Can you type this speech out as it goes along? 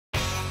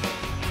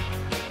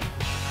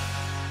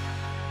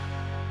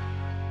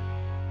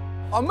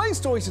Our main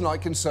story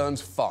tonight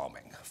concerns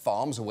farming.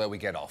 Farms are where we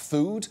get our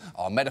food,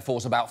 our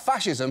metaphors about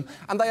fascism,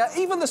 and they are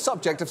even the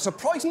subject of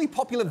surprisingly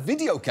popular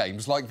video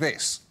games like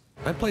this.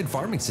 I played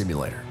Farming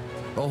Simulator.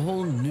 A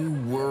whole new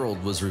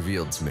world was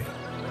revealed to me.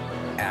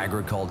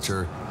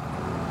 Agriculture,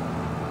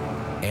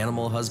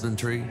 animal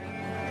husbandry,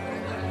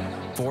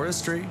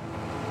 forestry,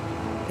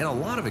 and a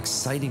lot of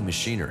exciting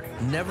machinery.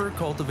 Never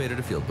cultivated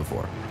a field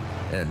before.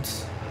 And,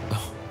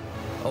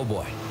 oh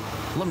boy,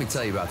 let me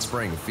tell you about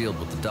spraying a field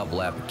with the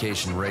double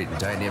application rate and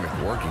dynamic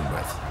working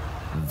width.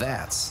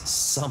 That's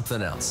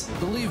something else.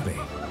 Believe me,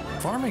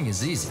 farming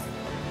is easy.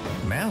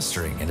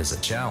 Mastering it is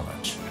a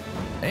challenge.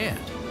 And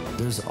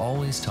there's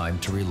always time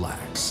to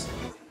relax.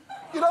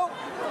 You know,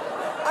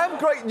 I have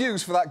great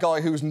news for that guy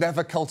who's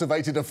never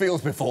cultivated a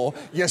field before.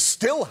 You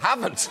still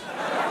haven't.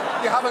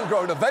 You haven't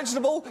grown a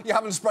vegetable, you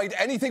haven't sprayed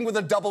anything with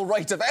a double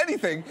rate of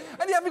anything,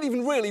 and you haven't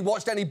even really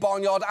watched any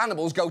barnyard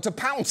animals go to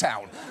Pound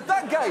Town.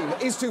 That game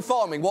is to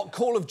farming what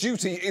Call of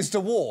Duty is to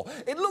war.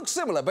 It looks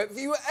similar, but if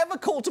you were ever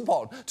called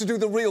upon to do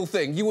the real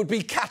thing, you would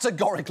be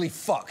categorically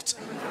fucked.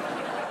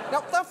 Now,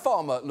 that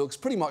farmer looks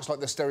pretty much like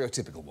the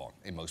stereotypical one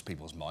in most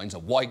people's minds, a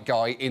white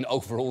guy in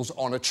overalls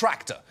on a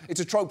tractor. It's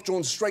a trope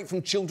drawn straight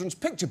from children's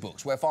picture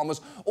books, where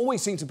farmers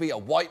always seem to be a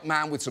white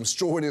man with some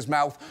straw in his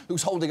mouth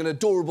who's holding an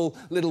adorable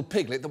little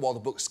piglet that, while the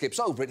book skips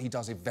over it, he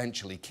does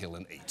eventually kill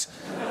and eat.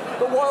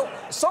 But while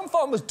some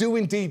farmers do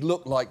indeed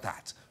look like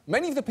that,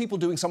 many of the people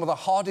doing some of the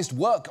hardest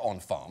work on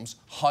farms,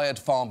 hired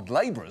farm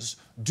labourers,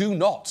 do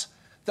not.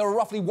 There are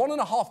roughly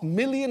 1.5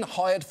 million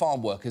hired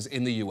farm workers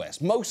in the US,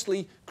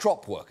 mostly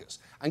crop workers.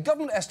 And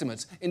government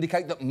estimates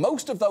indicate that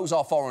most of those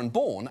are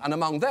foreign-born, and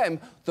among them,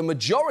 the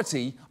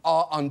majority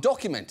are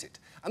undocumented.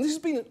 And this has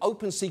been an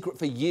open secret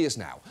for years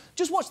now.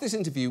 Just watch this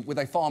interview with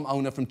a farm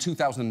owner from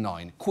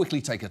 2009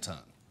 quickly take a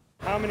turn.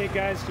 How many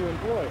guys do you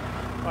employ?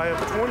 I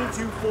have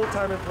 22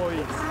 full-time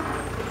employees.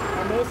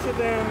 Are most of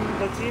them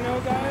Latino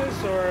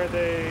guys, or are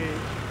they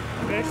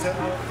mixed?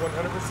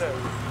 100%.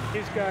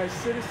 These guys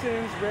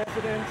citizens,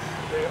 residents?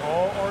 They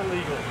all are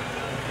legal.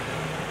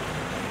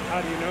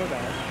 How do you know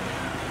that?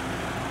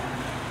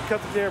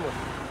 Cut the camera.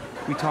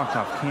 We talked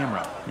off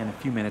camera, and a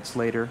few minutes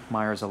later,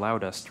 Myers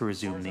allowed us to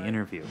resume the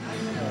interview.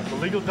 The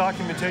legal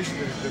documentation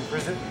that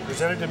has been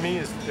presented to me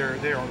is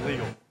they are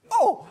legal.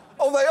 Oh,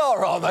 they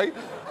are they?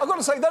 I've got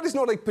to say, that is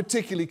not a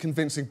particularly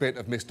convincing bit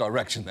of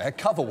misdirection there.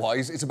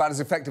 Cover-wise, it's about as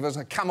effective as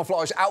a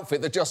camouflage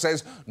outfit that just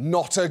says,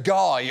 "not a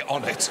guy"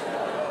 on it.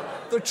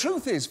 The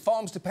truth is,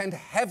 farms depend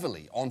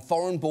heavily on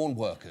foreign-born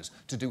workers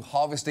to do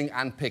harvesting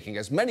and picking,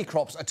 as many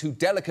crops are too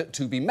delicate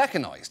to be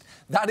mechanised.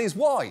 That is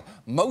why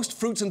most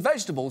fruits and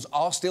vegetables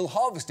are still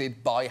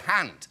harvested by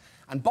hand.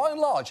 And by and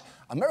large,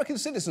 American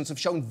citizens have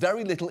shown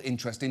very little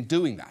interest in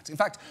doing that. In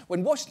fact,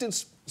 when Washington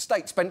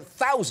State spent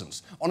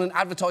thousands on an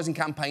advertising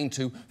campaign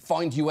to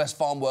find US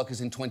farm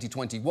workers in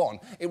 2021,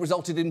 it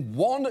resulted in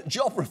 1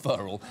 job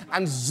referral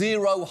and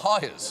 0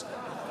 hires.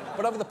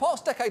 But over the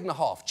past decade and a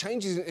half,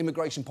 changes in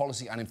immigration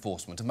policy and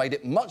enforcement have made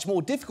it much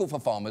more difficult for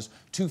farmers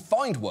to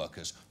find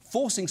workers,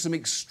 forcing some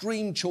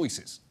extreme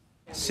choices.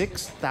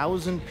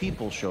 6,000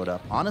 people showed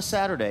up on a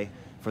Saturday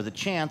for the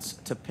chance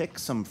to pick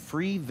some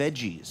free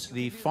veggies.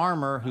 The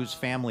farmer, whose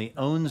family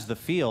owns the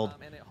field,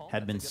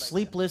 had been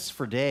sleepless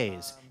for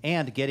days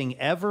and getting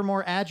ever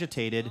more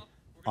agitated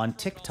on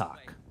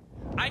TikTok.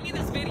 I need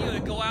this video to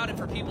go out and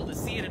for people to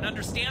see it and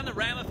understand the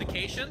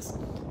ramifications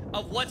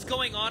of what's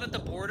going on at the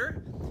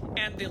border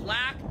and the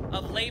lack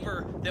of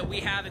labor that we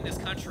have in this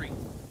country.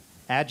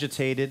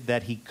 Agitated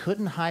that he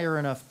couldn't hire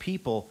enough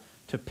people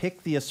to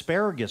pick the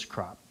asparagus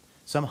crop,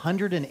 some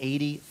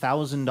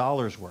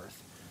 $180,000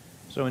 worth.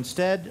 So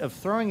instead of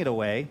throwing it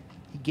away,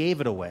 he gave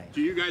it away.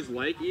 Do you guys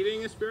like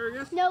eating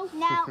asparagus? No.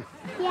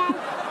 Yes.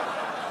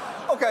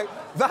 OK,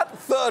 that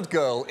third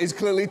girl is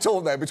clearly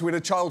torn there between a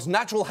child's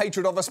natural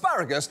hatred of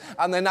asparagus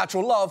and their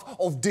natural love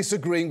of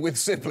disagreeing with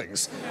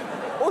siblings.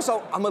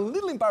 Also, I'm a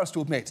little embarrassed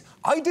to admit,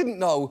 I didn't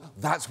know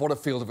that's what a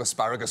field of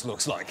asparagus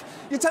looks like.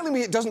 You're telling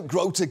me it doesn't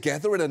grow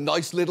together in a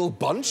nice little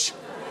bunch?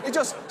 It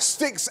just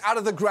sticks out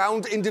of the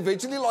ground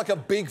individually like a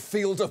big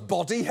field of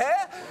body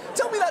hair?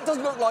 Tell me that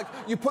doesn't look like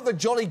you put the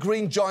Jolly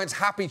Green Giant's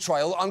happy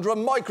trail under a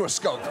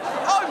microscope.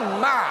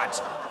 I'm mad!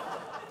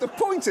 The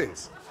point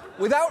is,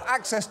 without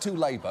access to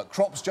labour,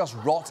 crops just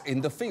rot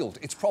in the field.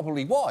 It's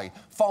probably why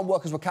farm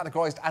workers were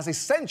categorised as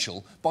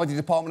essential by the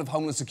Department of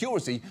Homeland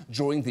Security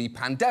during the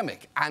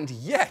pandemic. And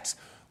yet,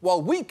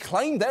 while we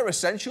claim they're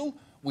essential,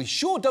 we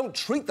sure don't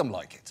treat them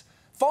like it.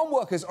 Farm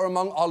workers are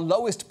among our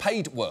lowest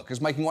paid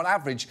workers, making on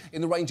average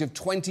in the range of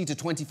 $20,000 to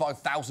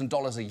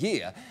 $25,000 a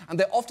year, and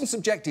they're often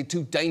subjected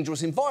to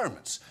dangerous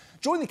environments.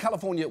 During the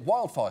California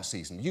wildfire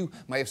season, you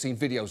may have seen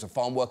videos of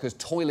farm workers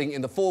toiling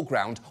in the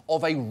foreground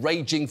of a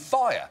raging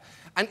fire.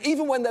 And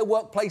even when their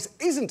workplace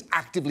isn't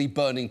actively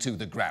burning to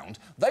the ground,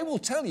 they will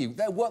tell you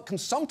their work can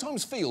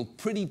sometimes feel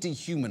pretty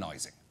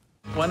dehumanising.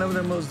 One of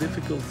the most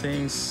difficult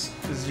things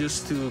is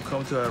just to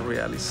come to a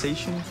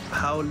realization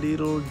how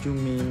little you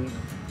mean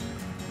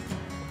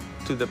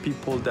to the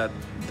people that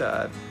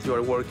you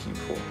are working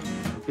for.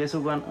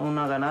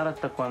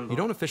 You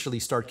don't officially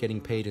start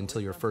getting paid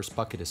until your first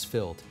bucket is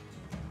filled.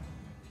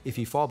 If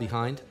you fall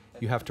behind,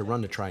 you have to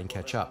run to try and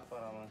catch up.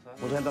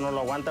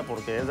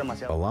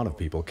 A lot of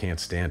people can't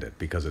stand it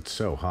because it's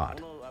so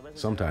hot.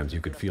 Sometimes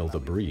you could feel the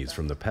breeze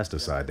from the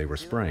pesticide they were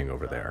spraying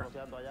over there.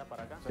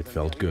 It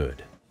felt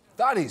good.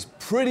 That is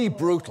pretty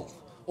brutal.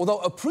 Although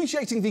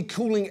appreciating the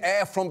cooling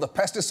air from the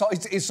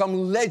pesticides is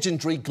some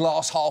legendary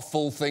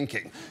glass-half-full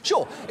thinking.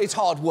 Sure, it's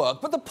hard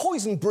work, but the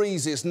poison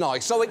breeze is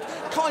nice, so it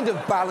kind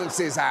of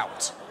balances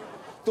out.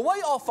 The way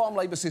our farm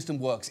labour system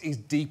works is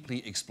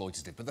deeply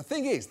exploitative, but the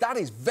thing is, that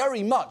is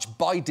very much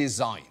by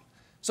design.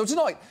 So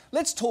tonight,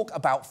 let's talk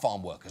about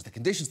farm workers, the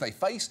conditions they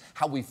face,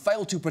 how we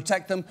fail to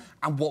protect them,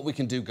 and what we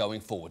can do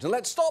going forward. And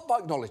let's start by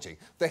acknowledging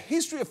the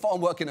history of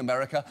farm work in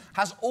America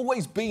has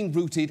always been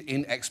rooted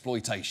in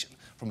exploitation,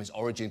 from its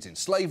origins in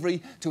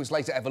slavery to its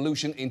later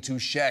evolution into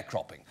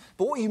sharecropping.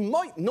 But what you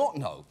might not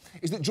know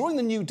is that during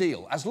the New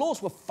Deal, as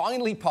laws were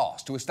finally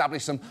passed to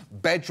establish some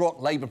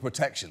bedrock labour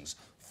protections,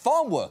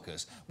 farm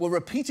workers were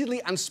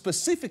repeatedly and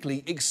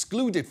specifically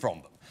excluded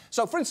from them.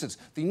 So, for instance,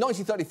 the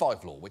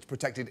 1935 law, which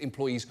protected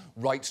employees'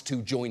 rights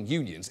to join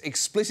unions,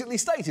 explicitly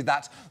stated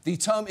that the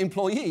term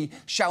employee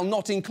shall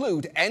not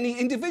include any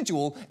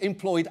individual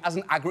employed as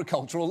an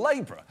agricultural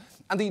labourer.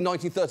 And the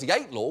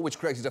 1938 law, which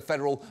created a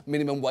federal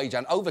minimum wage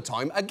and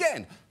overtime,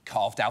 again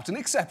carved out an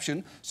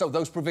exception, so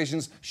those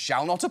provisions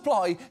shall not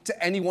apply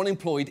to anyone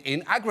employed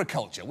in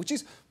agriculture, which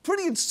is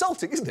pretty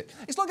insulting, isn't it?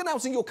 It's like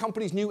announcing your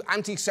company's new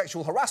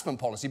anti-sexual harassment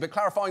policy, but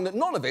clarifying that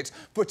none of it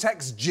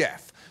protects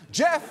Jeff.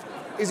 Jeff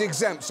is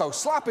exempt, so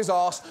slap his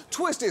ass,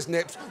 twist his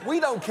nips, we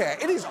don't care.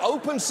 It is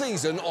open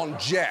season on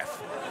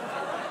Jeff.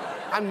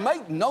 And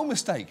make no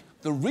mistake,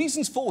 the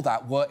reasons for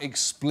that were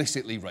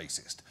explicitly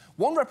racist.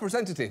 One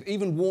representative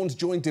even warned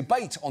during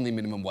debate on the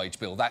minimum wage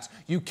bill that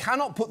you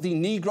cannot put the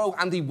Negro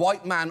and the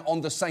white man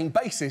on the same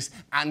basis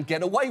and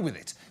get away with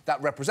it.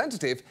 That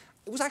representative,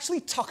 it was actually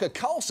Tucker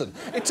Carlson.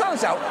 It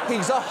turns out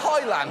he's a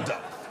Highlander.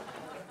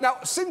 Now,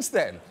 since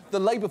then, the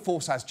labour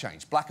force has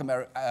changed. Black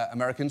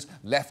Americans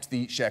left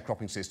the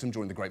sharecropping system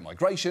during the Great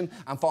Migration,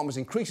 and farmers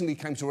increasingly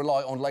came to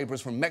rely on labourers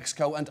from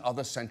Mexico and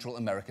other Central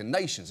American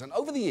nations. And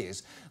over the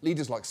years,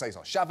 leaders like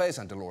Cesar Chavez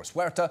and Dolores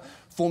Huerta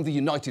formed the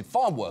United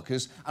Farm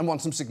Workers and won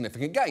some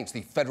significant gains.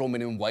 The federal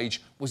minimum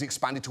wage was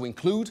expanded to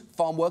include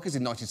farm workers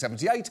in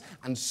 1978,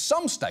 and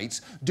some states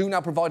do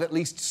now provide at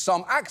least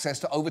some access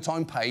to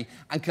overtime pay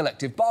and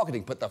collective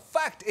bargaining. But the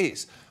fact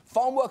is,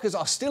 farm workers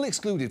are still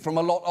excluded from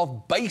a lot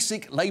of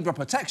basic labour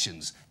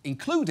protections,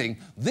 including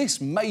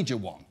this major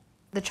one.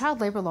 The child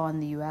labour law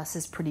in the U.S.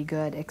 is pretty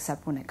good,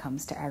 except when it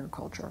comes to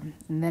agriculture.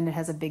 And then it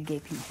has a big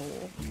gaping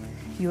hole.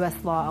 U.S.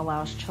 law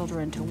allows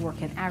children to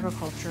work in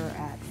agriculture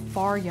at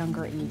far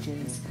younger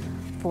ages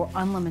for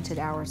unlimited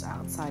hours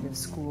outside of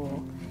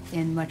school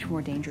in much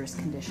more dangerous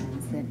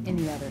conditions than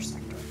any other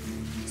sector.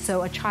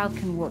 So a child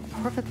can work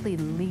perfectly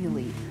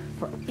legally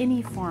for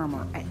any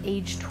farmer at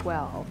age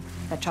 12.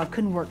 That child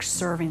couldn't work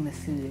serving the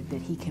food, but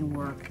he can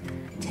work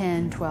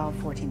 10, 12,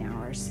 14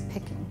 hours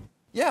picking.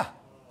 Yeah,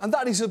 and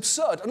that is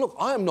absurd. And look,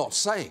 I am not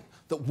saying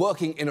that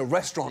working in a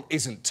restaurant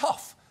isn't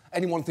tough.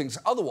 Anyone who thinks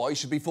otherwise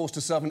should be forced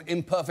to serve an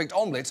imperfect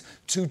omelette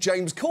to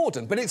James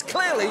Corden. But it's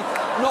clearly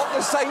not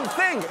the same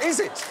thing, is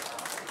it?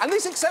 And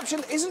this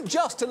exception isn't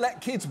just to let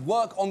kids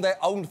work on their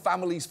own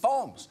family's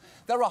farms.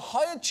 There are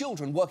hired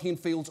children working in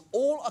fields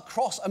all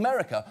across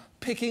America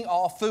picking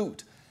our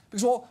food.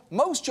 Because, well,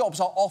 most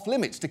jobs are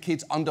off-limits to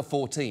kids under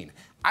 14.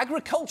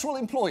 Agricultural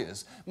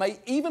employers may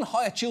even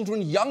hire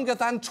children younger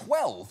than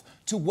 12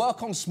 to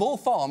work on small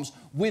farms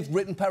with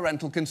written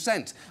parental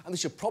consent. And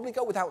this should probably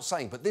go without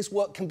saying, but this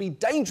work can be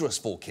dangerous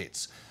for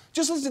kids.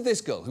 Just listen to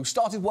this girl who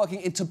started working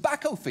in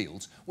tobacco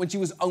fields when she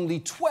was only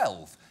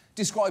 12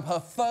 describe her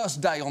first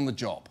day on the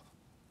job.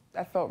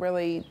 I felt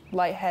really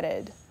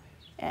lightheaded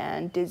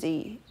and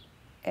dizzy,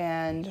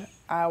 and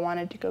I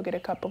wanted to go get a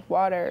cup of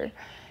water.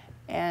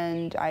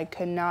 And I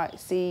could not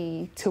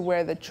see to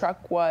where the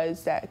truck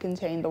was that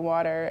contained the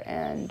water,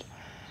 and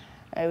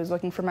I was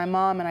looking for my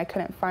mom and I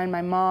couldn't find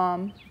my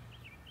mom.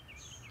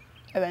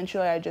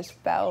 Eventually I just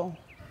fell.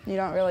 You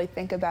don't really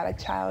think about a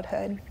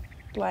childhood.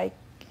 Like,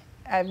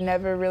 I've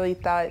never really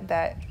thought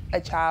that a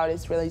child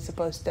is really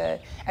supposed to,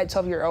 at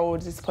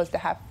 12-year-olds, is supposed to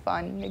have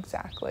fun,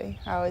 exactly.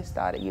 I always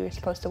thought that you were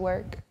supposed to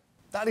work.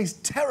 That is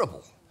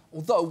terrible.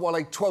 Although, while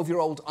a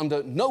 12-year-old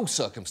under no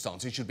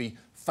circumstances should be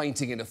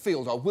fainting in a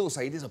field, I will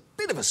say it is a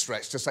bit of a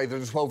stretch to say that a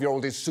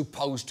 12-year-old is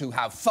supposed to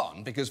have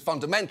fun, because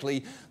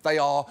fundamentally they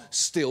are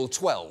still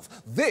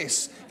 12.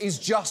 This is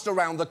just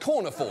around the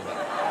corner for them.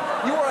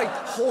 You are a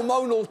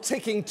hormonal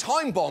ticking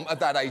time bomb at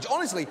that age.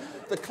 Honestly,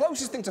 the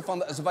closest thing to fun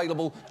that is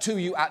available to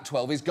you at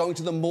 12 is going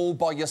to the mall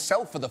by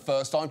yourself for the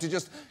first time to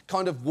just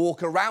kind of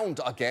walk around,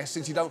 I guess,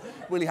 since you don't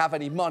really have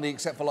any money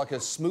except for like a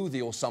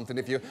smoothie or something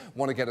if you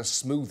want to get a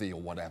smoothie or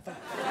whatever.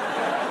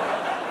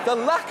 The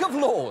lack of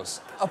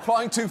laws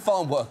applying to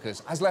farm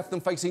workers has left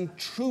them facing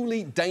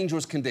truly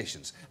dangerous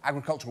conditions.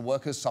 Agricultural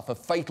workers suffer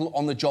fatal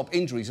on-the-job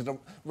injuries at a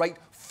rate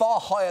far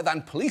higher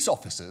than police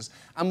officers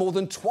and more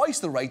than twice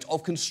the rate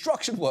of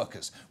construction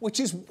workers, which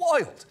is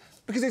wild.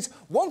 Because it's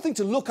one thing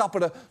to look up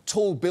at a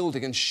tall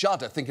building and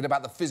shudder thinking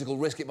about the physical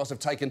risk it must have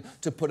taken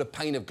to put a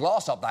pane of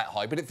glass up that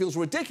high, but it feels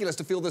ridiculous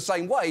to feel the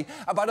same way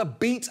about a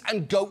beet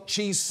and goat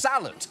cheese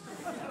salad.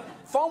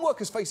 Farm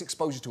workers face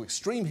exposure to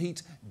extreme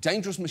heat,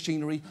 dangerous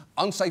machinery,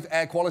 unsafe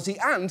air quality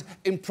and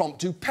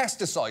impromptu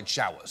pesticide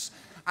showers.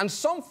 And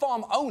some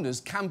farm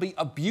owners can be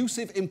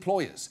abusive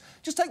employers.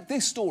 Just take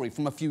this story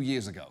from a few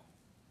years ago.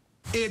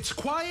 It's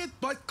quiet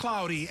but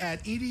cloudy at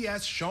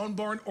EDS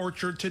Schönborn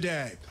Orchard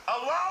today. A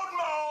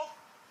loudmouth,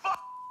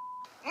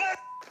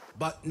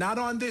 But not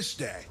on this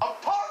day. a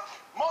punk,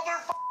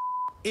 motherfucker.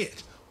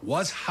 It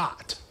was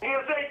hot. He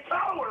is a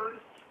coward,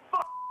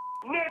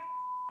 Nick.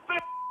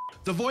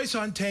 The voice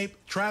on tape,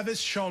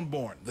 Travis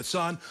Schönborn, the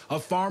son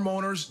of farm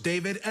owners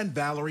David and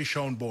Valerie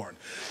Schönborn.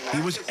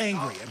 He was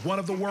angry at one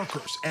of the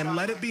workers and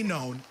let it be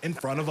known in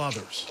front of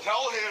others.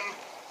 Tell him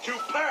to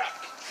pack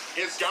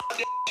his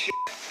goddamn shit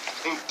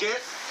and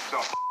get the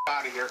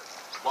out of here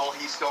while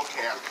he still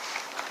can.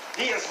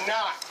 He is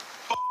not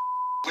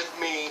with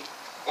me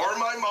or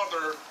my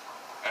mother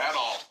at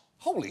all.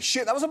 Holy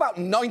shit, that was about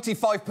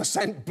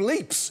 95%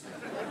 bleeps.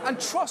 And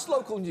trust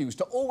local news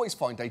to always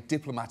find a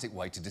diplomatic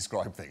way to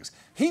describe things.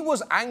 He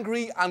was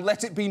angry and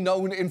let it be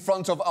known in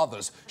front of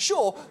others.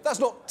 Sure, that's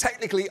not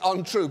technically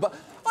untrue, but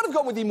I'd have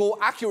gone with the more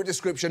accurate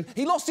description.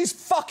 He lost his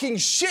fucking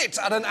shit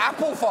at an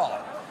apple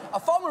farm. A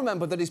farmer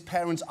remembered that his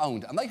parents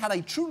owned, and they had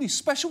a truly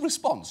special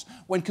response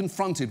when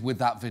confronted with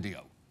that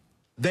video.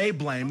 They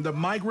blame the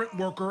migrant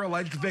worker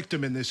alleged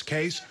victim in this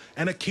case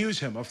and accuse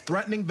him of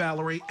threatening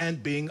Valerie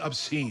and being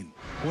obscene.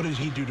 What did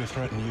he do to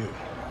threaten you?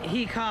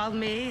 He called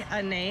me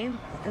a name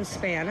in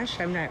Spanish.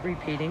 I'm not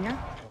repeating it.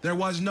 There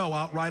was no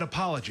outright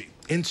apology.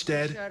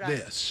 Instead,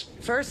 this.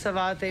 First of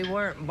all, they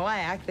weren't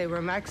black. They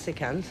were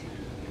Mexicans.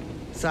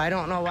 So I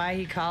don't know why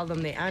he called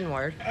them the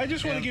N-word. I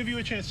just want to give you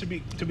a chance to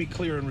be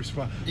clear and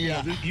respond.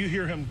 Yeah. You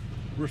hear him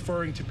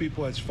referring to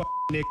people as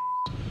Nick.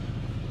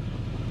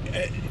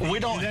 We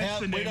don't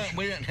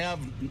have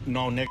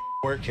no Nick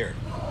work here,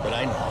 but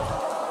I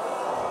know.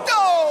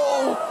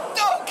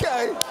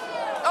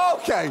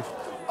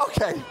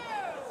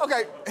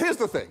 Okay, here's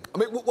the thing. I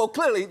mean, well,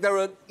 clearly there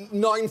are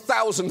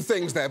 9,000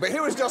 things there, but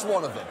here is just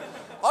one of them.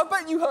 I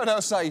bet you heard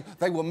her say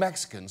they were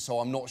Mexican, so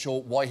I'm not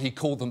sure why he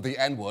called them the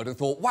N-word and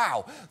thought,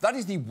 wow, that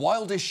is the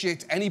wildest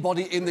shit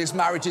anybody in this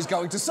marriage is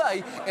going to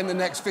say in the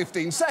next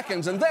 15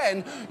 seconds, and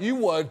then you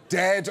were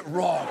dead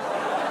wrong.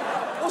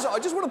 Also, I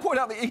just want to point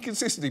out the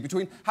inconsistency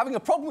between having a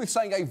problem with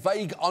saying a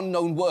vague,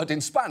 unknown word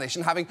in Spanish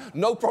and having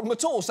no problem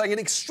at all saying an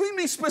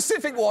extremely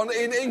specific one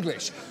in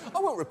English. I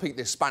won't repeat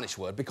this Spanish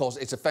word because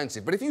it's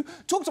offensive, but if you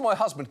talk to my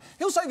husband,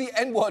 he'll say the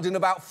N-word in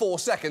about 4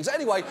 seconds.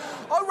 Anyway,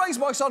 I raised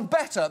my son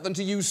better than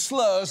to use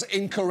slurs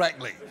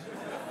incorrectly.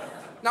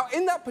 Now,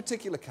 in that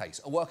particular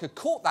case, a worker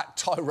caught that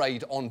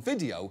tirade on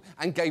video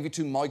and gave it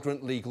to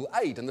Migrant Legal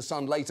Aid, and the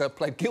son later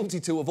pled guilty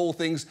to, of all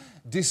things,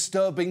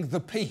 disturbing the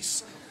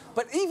peace.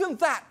 But even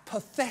that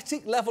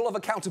pathetic level of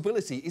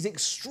accountability is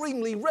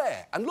extremely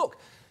rare. And look,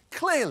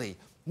 clearly,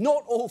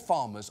 not all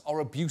farmers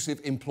are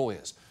abusive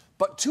employers.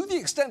 But to the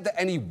extent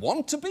that any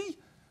want to be,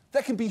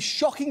 there can be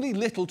shockingly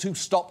little to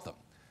stop them.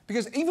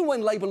 Because even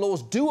when labour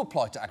laws do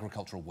apply to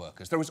agricultural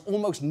workers, there is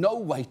almost no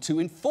way to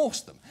enforce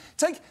them.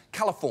 Take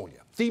California,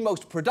 the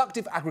most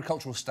productive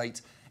agricultural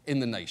state in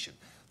the nation.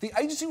 The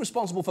agency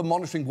responsible for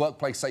monitoring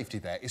workplace safety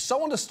there is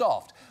so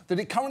understaffed that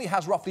it currently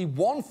has roughly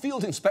 1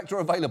 field inspector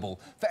available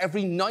for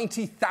every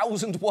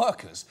 90,000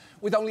 workers,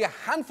 with only a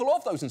handful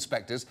of those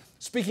inspectors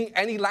speaking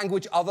any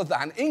language other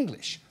than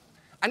English.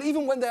 And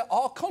even when there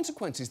are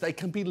consequences, they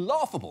can be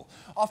laughable.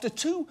 After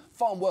 2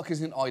 farm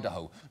workers in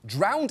Idaho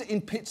drowned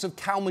in pits of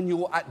cow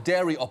manure at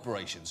dairy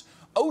operations,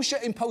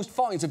 OSHA imposed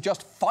fines of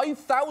just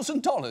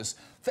 $5,000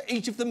 for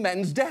each of the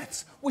men's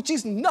deaths, which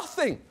is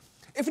nothing.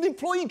 If an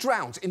employee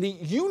drowns in the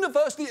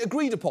universally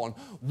agreed upon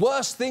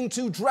worst thing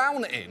to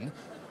drown in,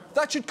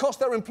 that should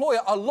cost their employer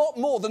a lot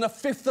more than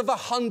 1/5 of a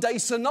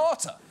Hyundai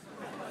Sonata.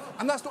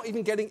 And that's not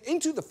even getting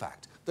into the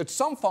fact that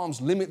some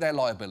farms limit their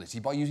liability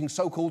by using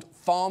so-called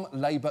farm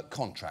labour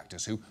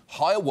contractors who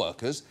hire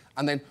workers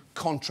and then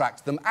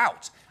contract them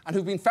out, and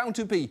who've been found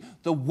to be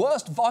the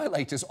worst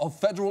violators of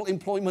federal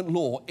employment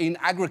law in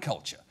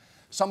agriculture.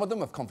 Some of them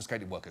have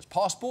confiscated workers'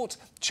 passports,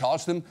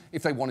 charged them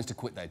if they wanted to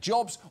quit their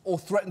jobs, or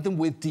threatened them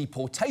with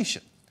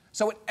deportation.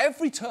 So at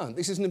every turn,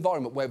 this is an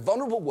environment where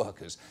vulnerable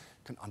workers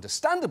can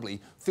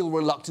understandably feel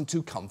reluctant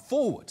to come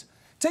forward.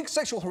 Take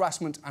sexual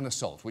harassment and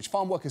assault, which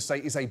farm workers say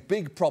is a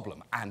big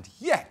problem, and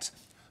yet,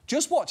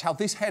 just watch how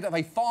this head of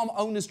a farm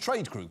owners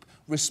trade group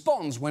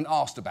responds when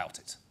asked about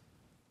it.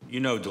 You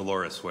know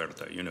Dolores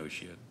Huerta, you know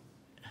she is.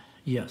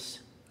 Yes.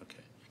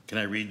 Okay. Can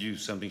I read you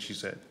something she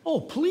said?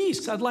 Oh,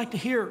 please, I'd like to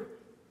hear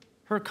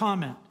her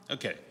comment.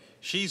 Okay.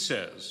 She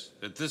says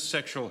that this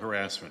sexual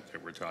harassment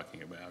that we're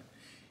talking about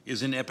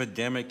is an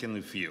epidemic in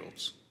the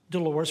fields.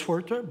 Dolores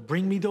Huerta,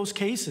 bring me those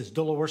cases.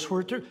 Dolores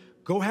Huerta,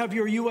 go have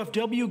your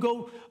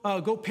UFW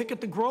go pick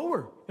at the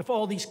grower if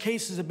all these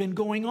cases have been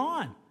going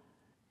on.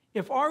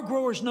 If our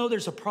growers know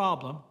there's a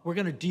problem, we're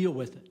going to deal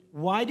with it.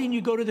 Why didn't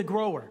you go to the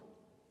grower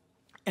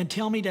and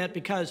tell me that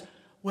because,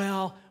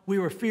 well, we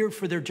were feared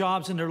for their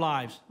jobs and their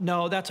lives?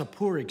 No, that's a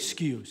poor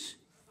excuse.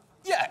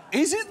 Yeah,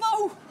 is it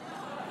though?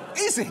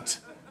 Is it?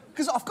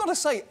 Because I've got to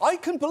say, I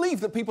can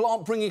believe that people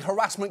aren't bringing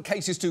harassment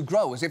cases to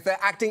growers if they're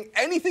acting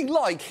anything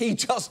like he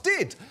just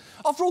did.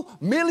 After all,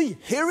 merely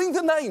hearing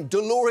the name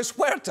Dolores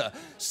Huerta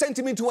sent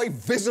him into a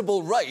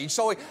visible rage,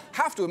 so I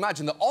have to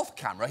imagine that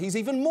off-camera he's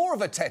even more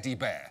of a teddy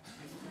bear.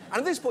 And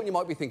at this point you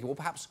might be thinking, well,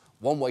 perhaps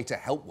one way to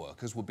help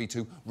workers would be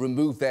to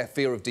remove their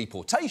fear of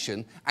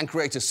deportation and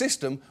create a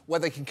system where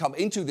they can come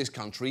into this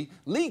country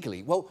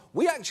legally. Well,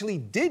 we actually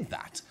did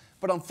that.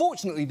 But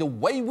unfortunately, the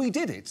way we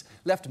did it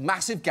left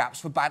massive gaps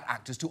for bad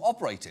actors to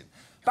operate in.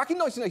 Back in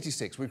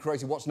 1986, we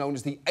created what's known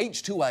as the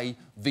H2A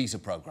visa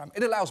program.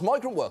 It allows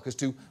migrant workers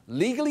to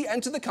legally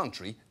enter the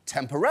country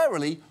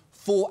temporarily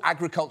for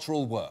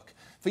agricultural work.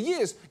 For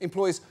years,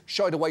 employers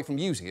shied away from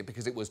using it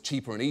because it was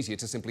cheaper and easier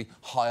to simply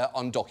hire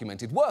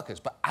undocumented workers.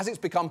 But as it's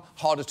become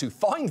harder to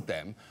find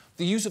them,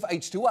 the use of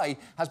H2A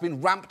has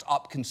been ramped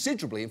up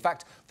considerably. In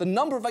fact, the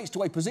number of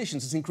H2A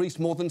positions has increased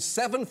more than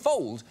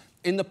 7-fold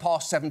in the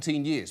past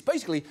 17 years.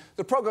 Basically,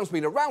 the program's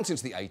been around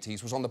since the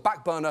 80s, was on the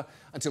back burner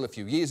until a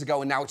few years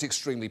ago, and now it's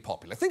extremely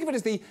popular. Think of it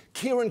as the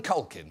Kieran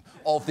Culkin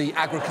of the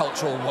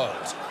agricultural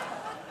world.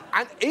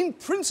 And in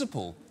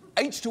principle,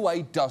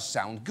 H2A does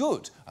sound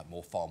good.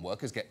 More farm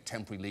workers get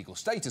temporary legal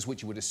status,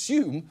 which you would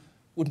assume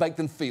would make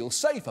them feel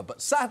safer. But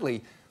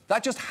sadly,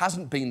 that just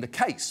hasn't been the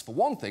case. For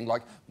one thing,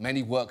 like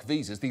many work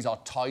visas, these are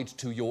tied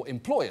to your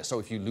employer. So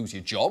if you lose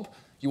your job,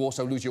 you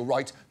also lose your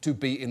right to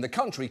be in the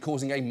country,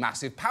 causing a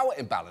massive power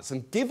imbalance.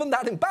 And given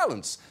that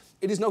imbalance,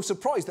 it is no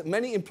surprise that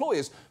many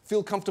employers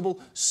feel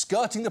comfortable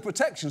skirting the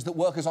protections that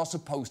workers are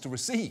supposed to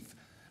receive.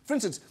 For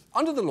instance,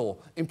 under the law,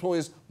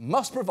 employers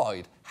must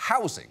provide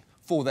housing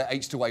for their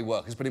H2A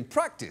workers, but in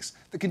practice,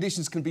 the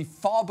conditions can be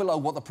far below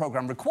what the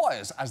program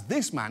requires, as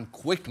this man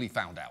quickly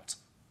found out.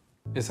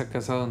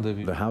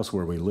 The house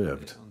where we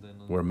lived,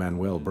 where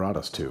Manuel brought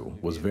us to,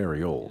 was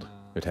very old.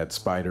 It had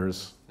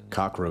spiders,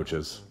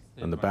 cockroaches,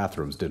 and the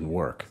bathrooms didn't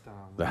work.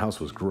 The house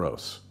was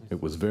gross. It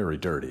was very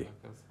dirty.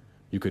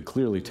 You could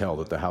clearly tell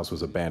that the house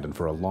was abandoned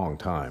for a long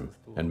time,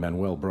 and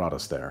Manuel brought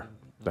us there.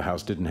 The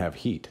house didn't have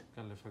heat,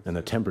 and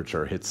the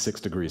temperature hit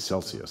 6 degrees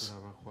Celsius,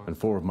 and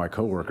 4 of my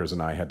coworkers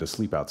and I had to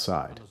sleep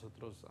outside.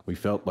 We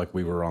felt like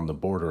we were on the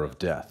border of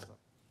death.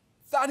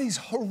 That is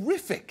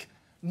horrific.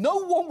 No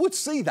one would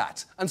see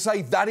that and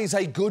say that is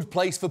a good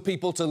place for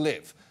people to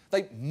live.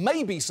 They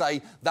maybe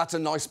say that's a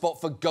nice spot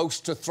for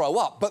ghosts to throw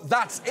up, but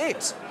that's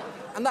it.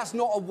 And that's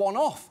not a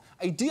one-off.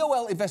 A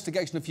DOL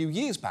investigation a few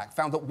years back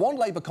found that one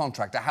Labour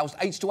contractor housed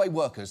H2A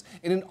workers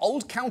in an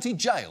old county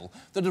jail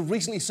that had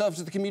recently served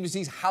as the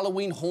community's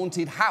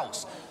Halloween-haunted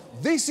house.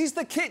 This is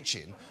the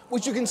kitchen,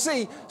 which you can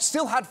see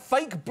still had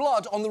fake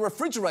blood on the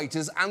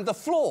refrigerators and the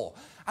floor.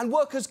 And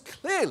workers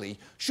clearly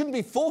shouldn't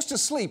be forced to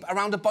sleep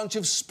around a bunch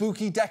of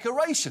spooky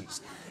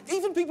decorations.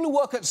 Even people who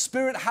work at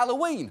Spirit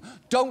Halloween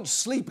don't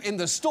sleep in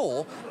the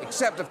store,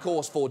 except, of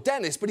course, for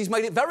Dennis, but he's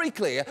made it very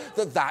clear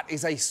that that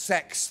is a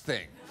sex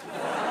thing.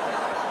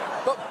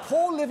 But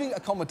poor living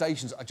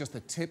accommodations are just the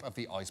tip of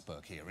the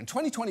iceberg here. In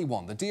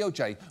 2021, the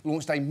DOJ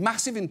launched a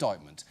massive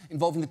indictment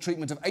involving the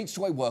treatment of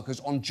H2A workers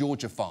on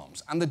Georgia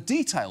farms, and the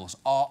details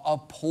are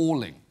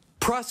appalling.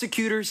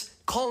 Prosecutors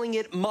calling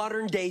it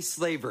modern-day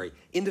slavery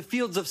in the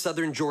fields of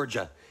southern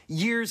Georgia.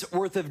 Years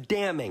worth of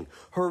damning,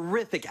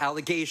 horrific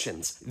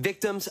allegations.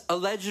 Victims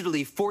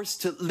allegedly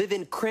forced to live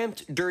in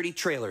cramped, dirty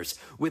trailers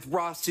with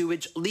raw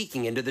sewage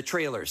leaking into the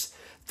trailers.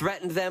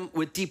 Threatened them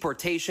with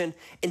deportation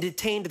and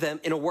detained them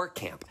in a work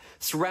camp,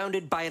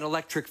 surrounded by an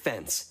electric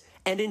fence.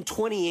 And in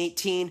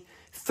 2018,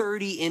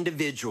 30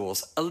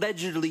 individuals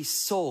allegedly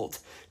sold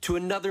to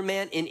another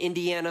man in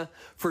Indiana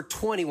for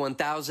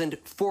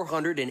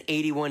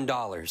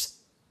 $21,481.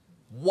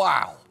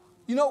 Wow.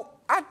 You know,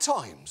 at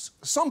times,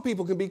 some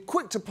people can be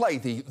quick to play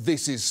the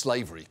 "this is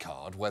slavery"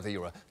 card, whether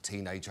you're a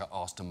teenager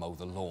asked to mow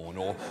the lawn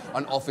or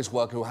an office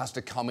worker who has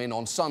to come in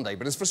on Sunday.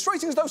 But as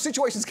frustrating as those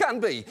situations can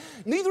be,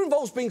 neither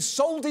involves being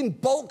sold in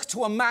bulk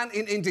to a man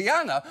in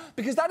Indiana,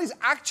 because that is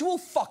actual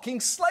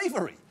fucking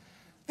slavery.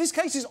 This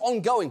case is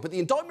ongoing, but the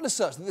indictment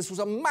asserts that this was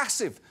a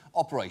massive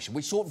operation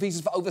which sought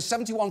visas for over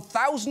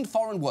 71,000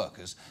 foreign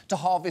workers to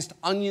harvest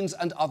onions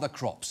and other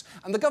crops.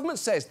 And the government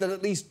says that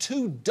at least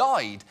 2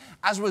 died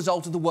as a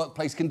result of the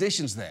workplace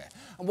conditions there.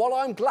 And while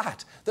I'm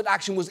glad that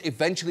action was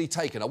eventually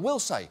taken, I will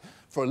say,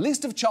 for a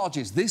list of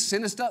charges this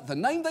sinister, the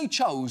name they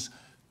chose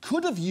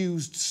could have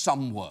used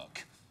some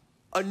work.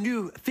 A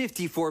new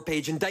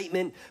 54-page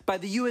indictment by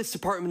the U.S.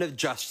 Department of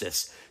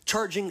Justice,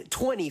 charging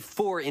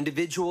 24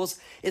 individuals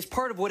as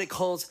part of what it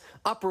calls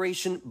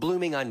Operation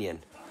Blooming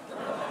Onion.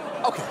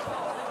 OK.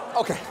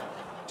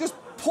 Just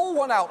pour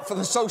one out for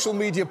the social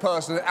media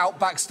person at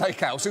Outback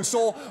Steakhouse who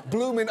saw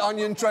Bloomin'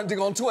 Onion trending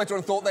on Twitter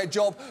and thought their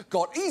job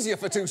got easier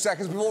for 2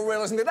 seconds before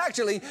realising it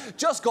actually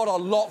just got a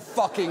lot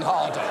fucking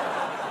harder.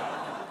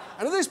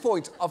 And at this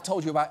point, I've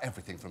told you about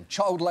everything from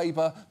child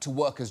labour to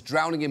workers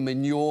drowning in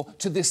manure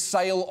to the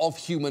sale of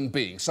human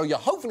beings. So you're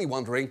hopefully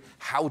wondering,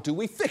 how do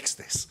we fix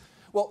this?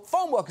 Well,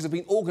 farm workers have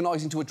been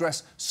organising to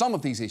address some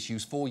of these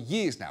issues for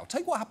years now.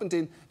 Take what happened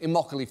in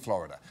Immokalee,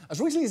 Florida.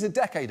 As recently as a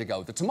decade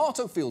ago, the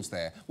tomato fields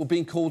there were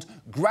being called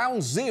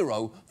ground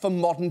zero for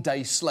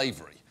modern-day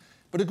slavery.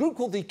 But a group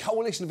called the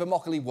Coalition of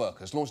Immokalee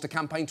Workers launched a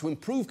campaign to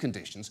improve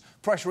conditions,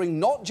 pressuring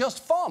not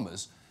just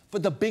farmers,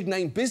 but the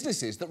big-name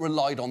businesses that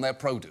relied on their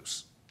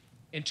produce.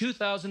 In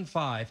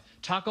 2005,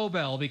 Taco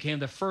Bell became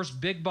the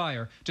first big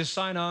buyer to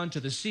sign on to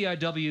the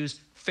CIW's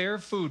Fair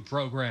Food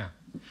program.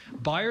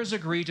 Buyers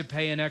agree to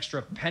pay an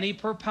extra penny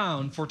per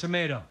pound for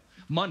tomato,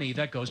 money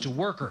that goes to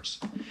workers.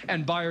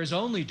 And buyers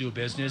only do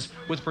business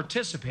with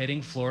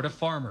participating Florida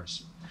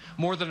farmers.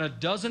 More than a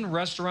dozen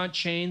restaurant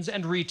chains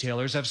and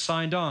retailers have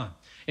signed on,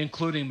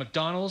 including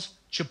McDonald's,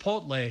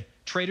 Chipotle,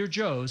 Trader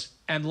Joe's,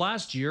 and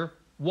last year,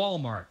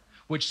 Walmart,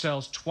 which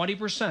sells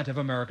 20% of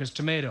America's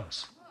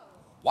tomatoes.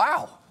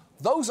 Wow!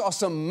 Those are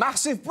some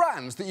massive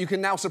brands that you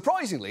can now,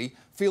 surprisingly,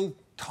 feel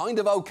kind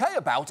of OK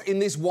about in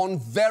this one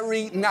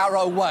very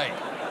narrow way.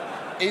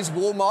 Is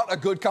Walmart a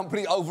good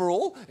company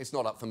overall? It's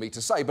not up for me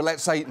to say, but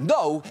let's say,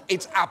 no,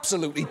 it's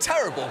absolutely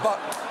terrible. But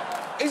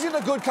is it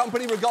a good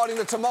company regarding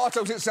the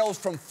tomatoes it sells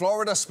from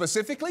Florida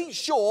specifically?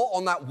 Sure,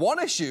 on that one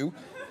issue,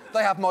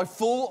 they have my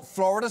full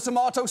Florida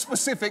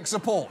tomato-specific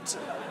support.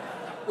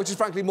 Which is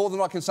frankly more than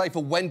I can say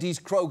for Wendy's,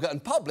 Kroger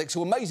and Publix,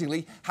 who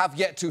amazingly have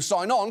yet to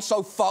sign on,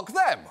 so fuck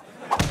them.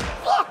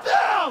 Fuck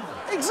them!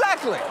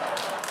 Exactly.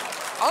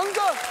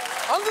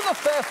 Under the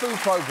Fair Food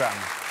programme,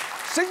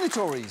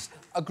 signatories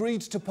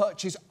agreed to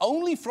purchase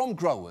only from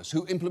growers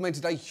who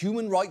implemented a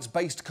human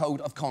rights-based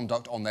code of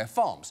conduct on their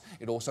farms.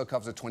 It also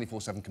covers a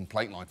 24/7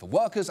 complaint line for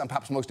workers and,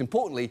 perhaps most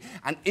importantly,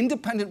 an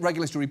independent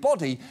regulatory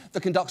body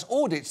that conducts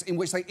audits in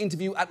which they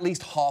interview at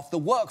least half the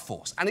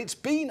workforce. And it's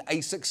been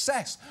a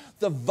success.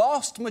 The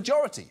vast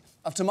majority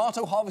of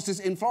tomato harvesters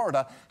in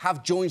Florida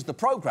have joined the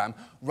programme,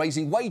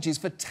 raising wages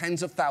for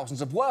tens of thousands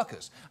of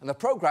workers. And the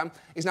programme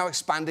is now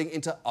expanding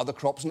into other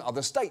crops and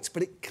other states.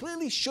 But it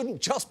clearly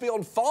shouldn't just be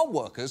on farm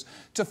workers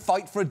to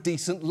fight for a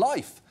decent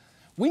life.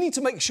 We need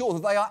to make sure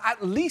that they are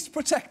at least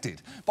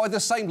protected by the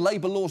same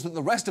labour laws that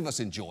the rest of us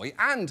enjoy,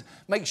 and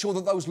make sure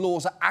that those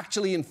laws are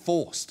actually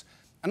enforced.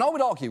 And I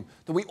would argue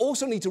that we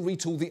also need to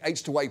retool the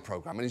H2A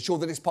programme and ensure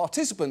that its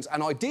participants,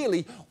 and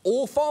ideally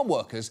all farm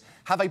workers,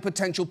 have a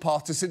potential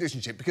path to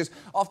citizenship, because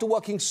after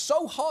working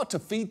so hard to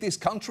feed this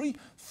country,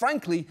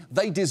 frankly,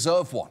 they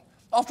deserve one.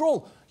 After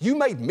all, you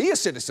made me a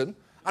citizen,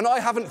 and I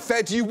haven't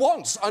fed you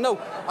once. I know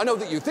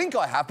that you think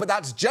I have, but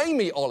that's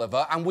Jamie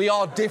Oliver, and we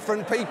are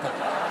different people.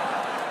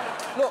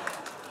 Look,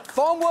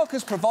 farm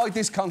workers provide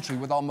this country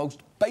with our most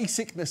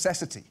basic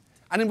necessity,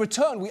 and in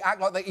return, we act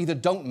like they either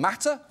don't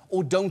matter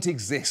or don't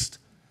exist.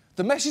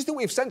 The message that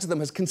we've sent to them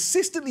has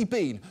consistently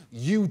been,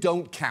 you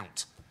don't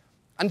count.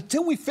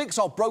 Until we fix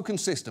our broken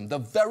system, the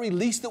very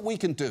least that we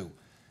can do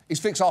is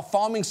fix our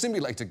farming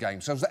simulator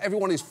game so that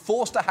everyone is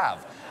forced to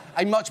have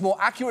a much more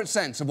accurate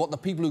sense of what the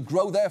people who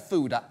grow their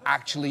food are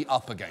actually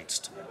up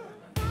against.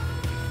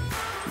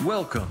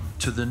 Welcome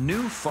to the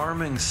new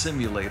Farming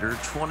Simulator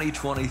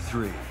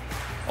 2023.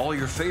 All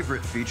your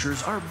favorite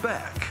features are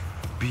back.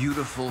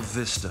 Beautiful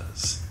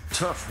vistas,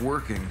 tough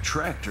working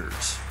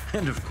tractors,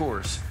 and of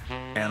course,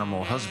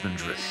 animal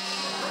husbandry.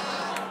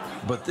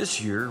 But this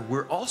year,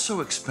 we're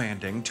also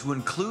expanding to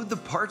include the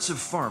parts of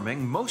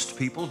farming most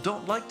people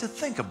don't like to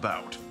think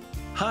about.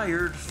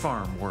 Hired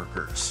farm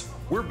workers.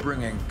 We're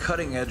bringing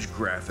cutting-edge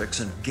graphics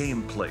and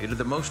gameplay to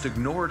the most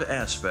ignored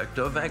aspect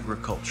of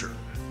agriculture.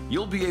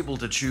 You'll be able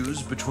to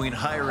choose between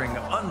hiring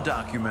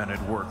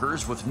undocumented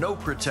workers with no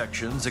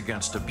protections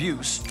against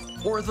abuse,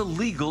 or the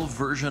legal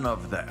version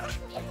of that.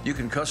 You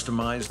can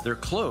customize their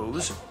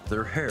clothes,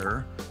 their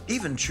hair,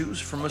 even choose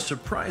from a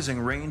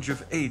surprising range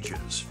of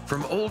ages,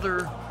 from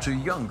older to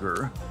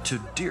younger to,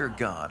 dear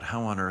God,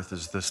 how on earth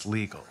is this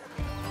legal?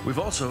 We've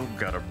also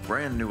got a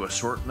brand new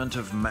assortment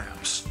of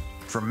maps,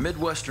 from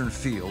Midwestern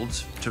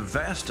fields to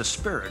vast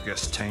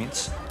asparagus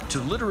taints to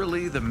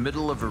literally the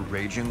middle of a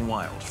raging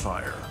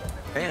wildfire.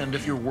 And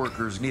if your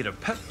workers need a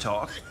pep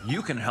talk,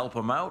 you can help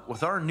them out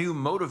with our new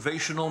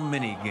motivational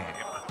mini-game.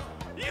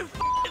 You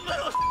f***ing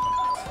little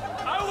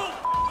I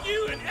will f***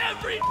 you in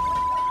every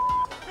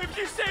if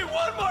you say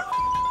one more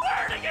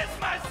word against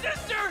my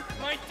sister,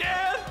 my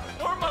dad,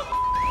 or my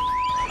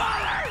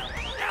mother!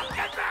 Now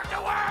get back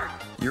to work!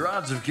 Your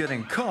odds of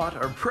getting caught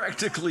are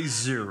practically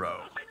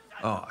zero.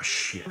 Aw,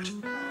 shit.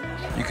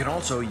 You can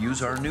also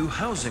use our new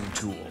housing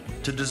tool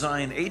to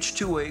design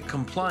H2A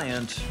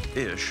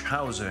compliant-ish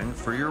housing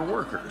for your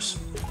workers.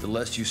 The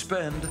less you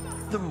spend,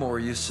 the more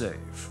you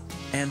save.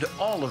 And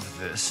all of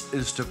this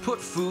is to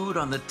put food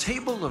on the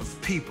table of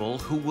people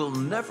who will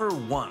never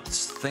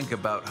once think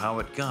about how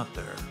it got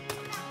there.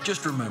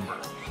 Just remember,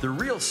 the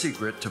real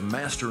secret to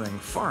mastering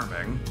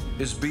farming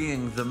is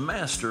being the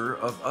master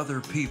of other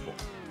people.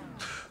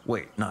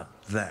 Wait, not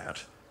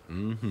that.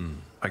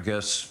 I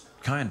guess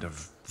kind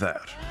of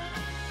that.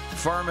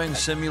 Farming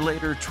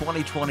Simulator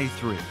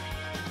 2023.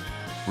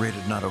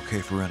 Rated not okay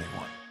for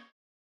anyone.